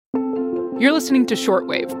You're listening to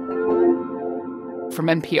Shortwave from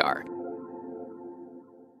NPR.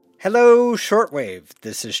 Hello, Shortwave.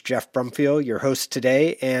 This is Jeff Brumfield, your host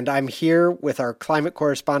today, and I'm here with our climate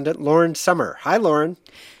correspondent, Lauren Sommer. Hi, Lauren.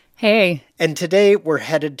 Hey. And today we're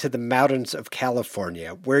headed to the mountains of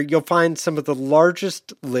California, where you'll find some of the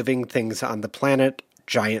largest living things on the planet,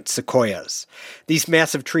 giant sequoias. These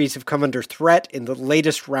massive trees have come under threat in the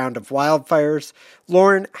latest round of wildfires.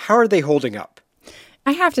 Lauren, how are they holding up?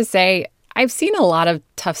 I have to say, I've seen a lot of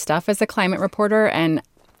tough stuff as a climate reporter, and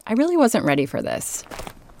I really wasn't ready for this.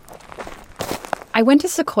 I went to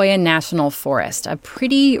Sequoia National Forest, a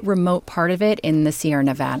pretty remote part of it in the Sierra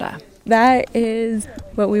Nevada. That is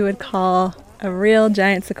what we would call a real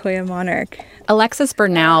giant sequoia monarch. Alexis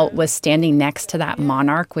Bernal was standing next to that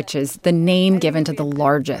monarch, which is the name given to the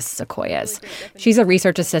largest sequoias. She's a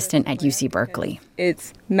research assistant at UC Berkeley.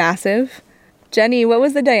 It's massive. Jenny, what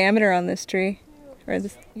was the diameter on this tree?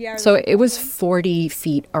 So it was 40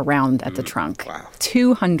 feet around at the trunk, Wow.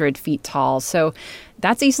 200 feet tall. So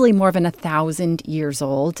that's easily more than 1,000 years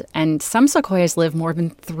old. And some sequoias live more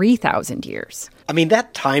than 3,000 years. I mean,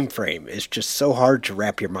 that time frame is just so hard to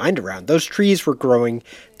wrap your mind around. Those trees were growing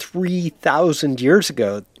 3,000 years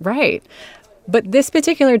ago. Right. But this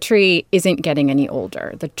particular tree isn't getting any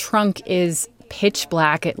older. The trunk is pitch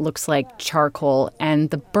black. It looks like charcoal, and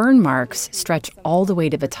the burn marks stretch all the way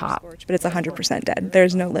to the top. But it's 100% dead.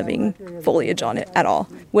 There's no living foliage on it at all.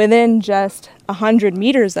 Within just 100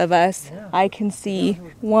 meters of us, I can see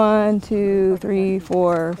 1, 2, 3,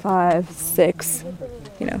 4, 5, 6,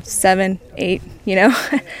 7, 8,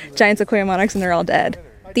 giant sequoia monarchs, and they're all dead.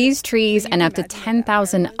 These trees and up to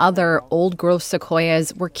 10,000 other old-growth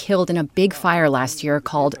sequoias were killed in a big fire last year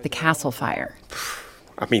called the Castle Fire.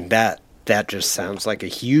 I mean, that just sounds like a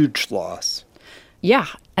huge loss. Yeah,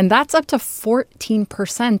 and that's up to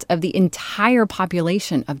 14% of the entire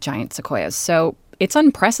population of giant sequoias. So it's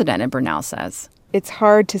unprecedented, Bernal says. It's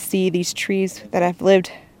hard to see these trees that have lived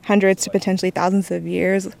hundreds to potentially thousands of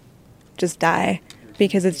years just die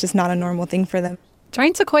because it's just not a normal thing for them.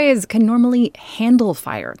 Giant sequoias can normally handle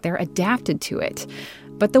fire. They're adapted to it.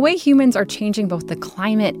 But the way humans are changing both the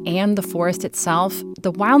climate and the forest itself,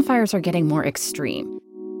 the wildfires are getting more extreme.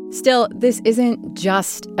 Still, this isn't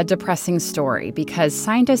just a depressing story because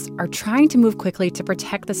scientists are trying to move quickly to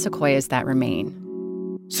protect the sequoias that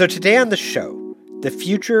remain. So today on the show, the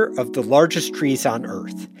future of the largest trees on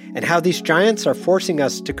Earth and how these giants are forcing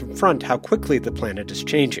us to confront how quickly the planet is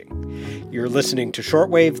changing. You're listening to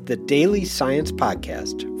Shortwave, the daily science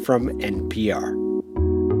podcast from NPR.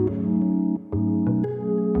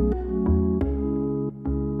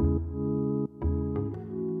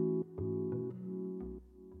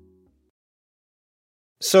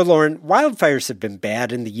 So, Lauren, wildfires have been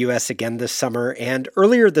bad in the U.S. again this summer, and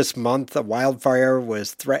earlier this month, a wildfire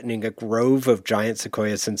was threatening a grove of giant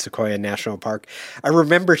sequoias in Sequoia National Park. I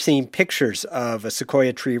remember seeing pictures of a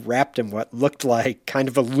sequoia tree wrapped in what looked like kind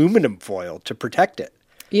of aluminum foil to protect it.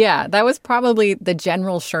 Yeah, that was probably the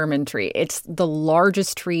General Sherman tree. It's the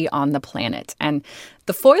largest tree on the planet, and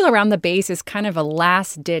the foil around the base is kind of a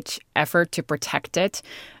last-ditch effort to protect it.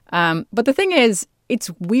 But the thing is, it's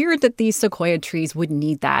weird that these sequoia trees would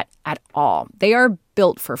need that at all. They are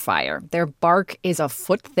built for fire. Their bark is a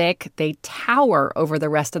foot thick. They tower over the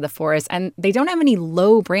rest of the forest, and they don't have any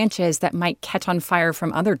low branches that might catch on fire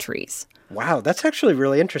from other trees. Wow, that's actually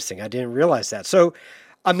really interesting. I didn't realize that. So,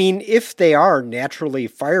 I mean, if they are naturally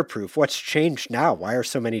fireproof, what's changed now? Why are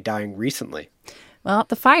so many dying recently? Well,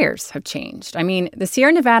 the fires have changed. I mean, the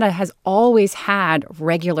Sierra Nevada has always had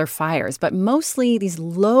regular fires, but mostly these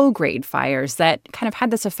low-grade fires that kind of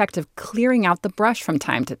had this effect of clearing out the brush from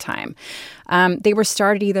time to time. They were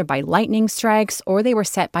started either by lightning strikes or they were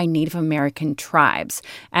set by Native American tribes.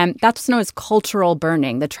 And that's what's known as cultural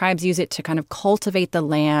burning. The tribes use it to kind of cultivate the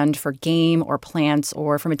land for game or plants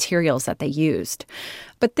or for materials that they used.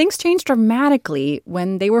 But things changed dramatically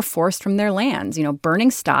when they were forced from their lands.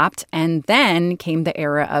 Burning stopped, and then came the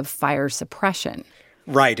era of fire suppression.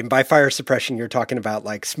 Right, and by fire suppression, you're talking about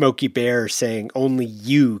like Smokey Bear saying only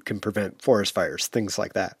you can prevent forest fires, things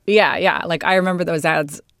like that. Yeah. Like I remember those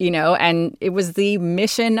ads, and it was the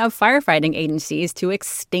mission of firefighting agencies to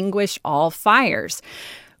extinguish all fires.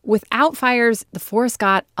 Without fires, the forest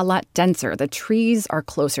got a lot denser. The trees are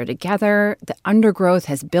closer together, the undergrowth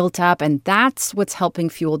has built up, and that's what's helping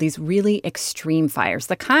fuel these really extreme fires,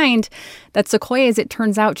 the kind that sequoias, it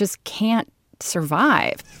turns out, just can't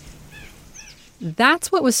survive.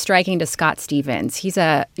 That's what was striking to Scott Stevens. He's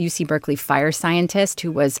a UC Berkeley fire scientist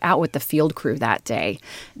who was out with the field crew that day.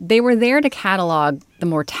 They were there to catalog the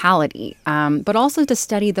mortality, but also to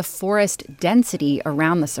study the forest density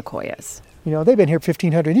around the sequoias. They've been here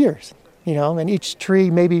 1,500 years. and each tree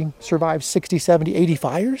maybe survives 60, 70, 80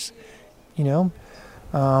 fires,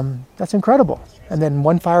 that's incredible. And then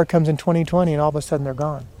one fire comes in 2020 and all of a sudden they're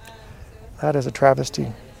gone. That is a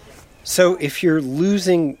travesty. So if you're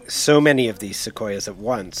losing so many of these sequoias at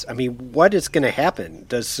once, what is going to happen?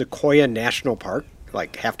 Does Sequoia National Park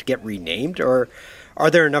have to get renamed, or are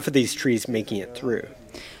there enough of these trees making it through?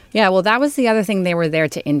 Yeah, well, that was the other thing they were there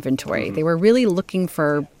to inventory. They were really looking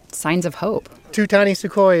for signs of hope. 2 tiny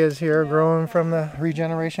sequoias here growing from the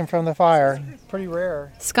regeneration from the fire. Pretty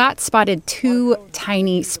rare. Scott spotted 2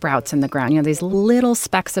 tiny sprouts in the ground, these little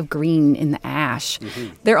specks of green in the ash.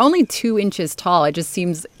 They're only 2 inches tall. It just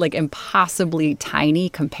seems like impossibly tiny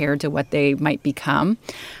compared to what they might become.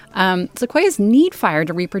 Sequoias need fire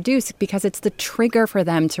to reproduce because it's the trigger for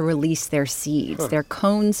them to release their seeds. Their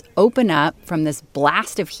cones open up from this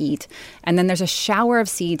blast of heat, and then there's a shower of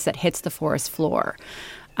seeds that hits the forest floor.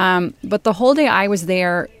 But the whole day I was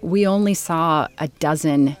there, we only saw a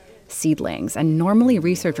dozen seedlings, and normally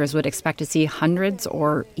researchers would expect to see hundreds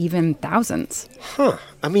or even thousands.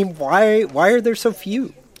 Why are there so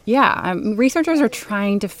few? Yeah, researchers are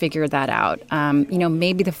trying to figure that out.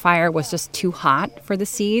 Maybe the fire was just too hot for the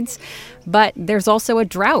seeds, but there's also a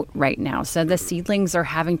drought right now, so the seedlings are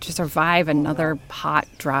having to survive another hot,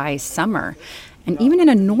 dry summer. And even in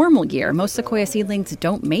a normal year, most sequoia seedlings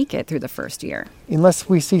don't make it through the first year. Unless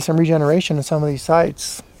we see some regeneration in some of these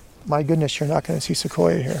sites, my goodness, you're not going to see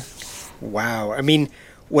sequoia here. Wow.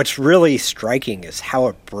 What's really striking is how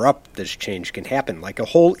abrupt this change can happen. A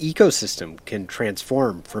whole ecosystem can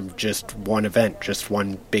transform from just one event, just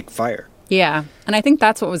one big fire. Yeah, and I think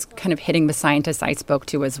that's what was kind of hitting the scientists I spoke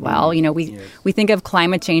to as well. We think of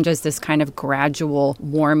climate change as this kind of gradual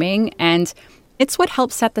warming, and it's what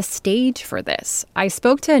helped set the stage for this. I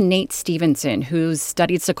spoke to Nate Stevenson, who's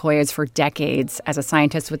studied sequoias for decades as a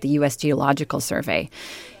scientist with the U.S. Geological Survey.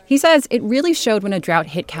 He says it really showed when a drought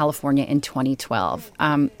hit California in 2012.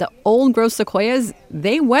 The old-growth sequoias,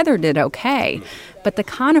 they weathered it okay, but the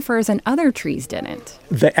conifers and other trees didn't.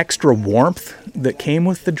 The extra warmth that came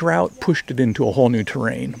with the drought pushed it into a whole new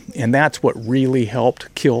terrain, and that's what really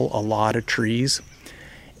helped kill a lot of trees,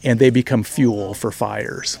 and they become fuel for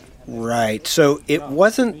fires. Right. So it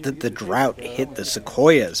wasn't that the drought hit the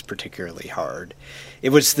sequoias particularly hard. It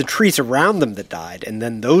was the trees around them that died, and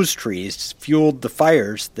then those trees fueled the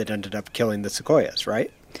fires that ended up killing the sequoias,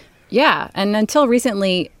 right? Yeah, and until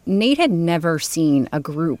recently, Nate had never seen a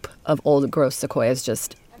group of old-growth sequoias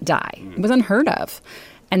just die. It was unheard of.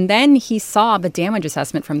 And then he saw the damage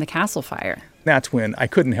assessment from the Castle Fire. That's when I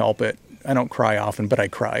couldn't help it. I don't cry often, but I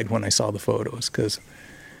cried when I saw the photos because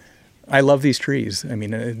I love these trees.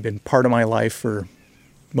 It's been part of my life for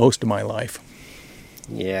most of my life.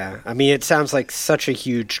 Yeah. It sounds like such a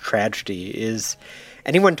huge tragedy. Is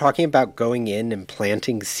anyone talking about going in and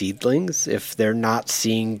planting seedlings if they're not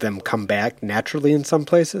seeing them come back naturally in some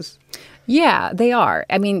places? Yeah, they are.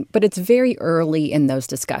 But it's very early in those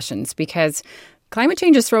discussions because climate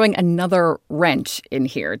change is throwing another wrench in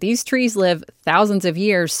here. These trees live thousands of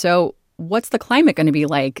years, so what's the climate going to be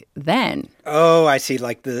like then? Oh, I see.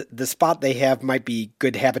 The spot they have might be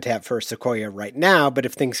good habitat for a sequoia right now, but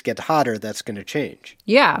if things get hotter, that's going to change.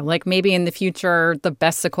 Yeah, maybe in the future, the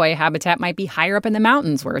best sequoia habitat might be higher up in the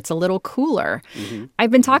mountains where it's a little cooler.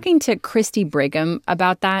 I've been talking to Christy Brigham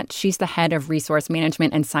about that. She's the head of resource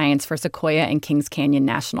management and science for Sequoia and Kings Canyon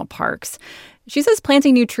National Parks. She says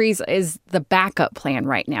planting new trees is the backup plan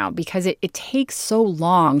right now because it takes so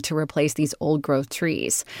long to replace these old-growth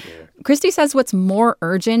trees. Yeah. Christy says what's more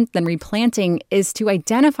urgent than replanting is to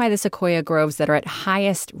identify the sequoia groves that are at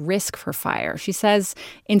highest risk for fire. She says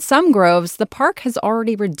in some groves, the park has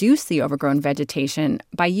already reduced the overgrown vegetation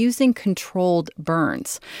by using controlled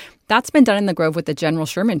burns. That's been done in the grove with the General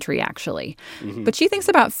Sherman tree, actually. But she thinks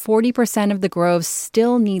about 40% of the groves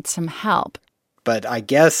still need some help. But I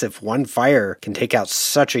guess if one fire can take out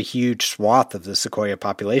such a huge swath of the sequoia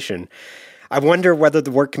population, I wonder whether the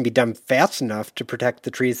work can be done fast enough to protect the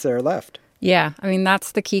trees that are left. Yeah,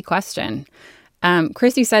 that's the key question.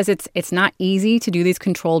 Christy says it's not easy to do these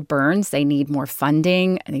controlled burns. They need more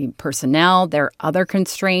funding, they need personnel. There are other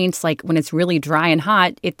constraints, like when it's really dry and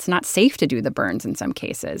hot, it's not safe to do the burns in some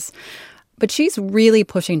cases. But she's really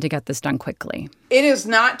pushing to get this done quickly. It is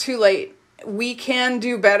not too late. We can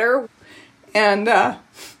do better. And,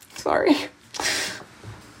 sorry.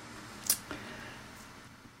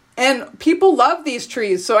 And people love these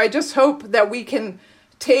trees, so I just hope that we can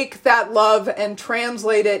take that love and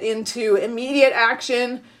translate it into immediate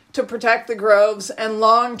action to protect the groves and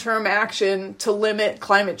long-term action to limit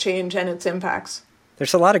climate change and its impacts.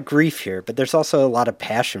 There's a lot of grief here, but there's also a lot of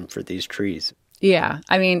passion for these trees. Yeah.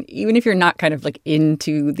 I mean, even if you're not kind of like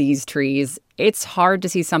into these trees, it's hard to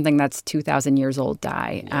see something that's 2,000 years old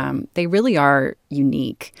die. They really are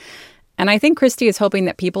unique. And I think Christy is hoping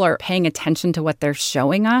that people are paying attention to what they're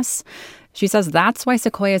showing us. She says that's why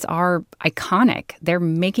sequoias are iconic. They're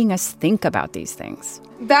making us think about these things.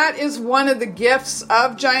 That is one of the gifts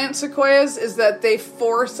of giant sequoias, is that they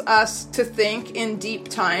force us to think in deep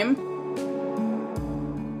time.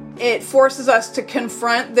 It forces us to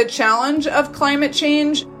confront the challenge of climate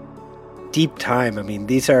change. Deep time. I mean,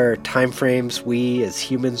 these are time frames we as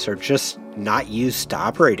humans are just not used to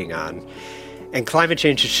operating on. And climate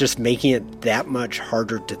change is just making it that much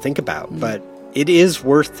harder to think about. But it is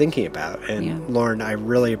worth thinking about. And Lauren, I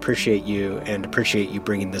really appreciate you and appreciate you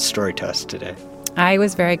bringing this story to us today. I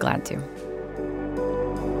was very glad to.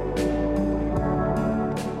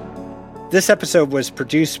 This episode was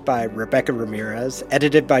produced by Rebecca Ramirez,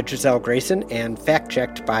 edited by Giselle Grayson, and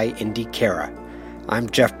fact-checked by Indy Cara. I'm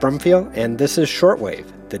Jeff Brumfield, and this is Shortwave,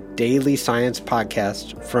 the daily science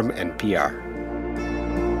podcast from NPR.